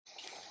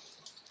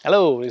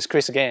Hello, it's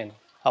Chris again.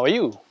 How are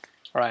you?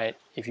 Alright,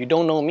 if you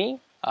don't know me,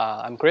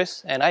 I'm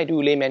Chris and I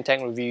do layman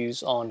tech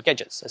reviews on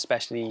gadgets,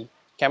 especially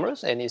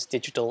cameras and its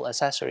digital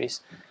accessories,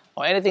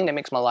 or anything that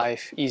makes my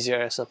life easier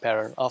as a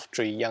parent of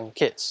 3 young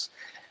kids.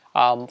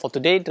 For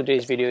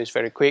today's video is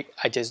very quick.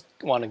 I just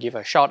want to give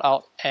a shout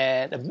out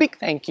and a big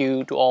thank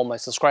you to all my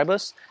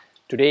subscribers.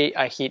 Today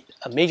I hit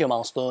a major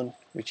milestone,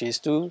 which is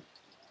to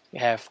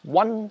have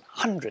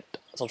 100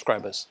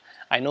 subscribers.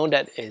 I know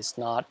that is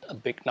not a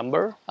big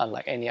number,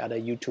 unlike any other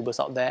YouTubers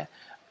out there,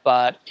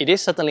 but it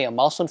is certainly a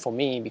milestone for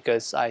me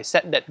because I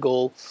set that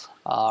goal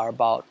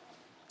about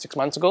 6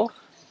 months ago,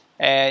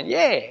 and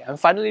yeah, I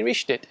finally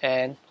reached it.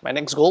 And my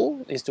next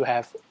goal is to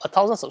have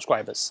 1,000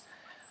 subscribers.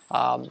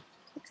 And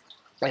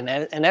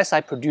as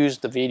I produce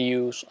the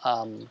videos,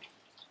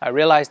 I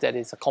realized that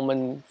it's a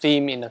common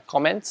theme in the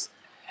comments,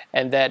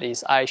 and that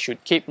is I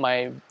should keep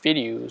my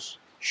videos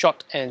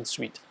short and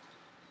sweet,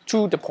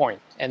 to the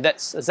point, and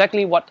that's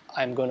exactly what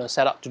I'm going to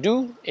set up to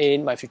do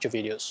in my future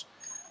videos.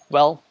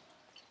 Well,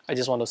 I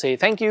just want to say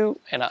thank you,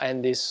 and I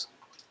end this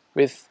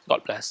with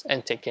God bless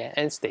and take care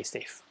and stay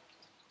safe.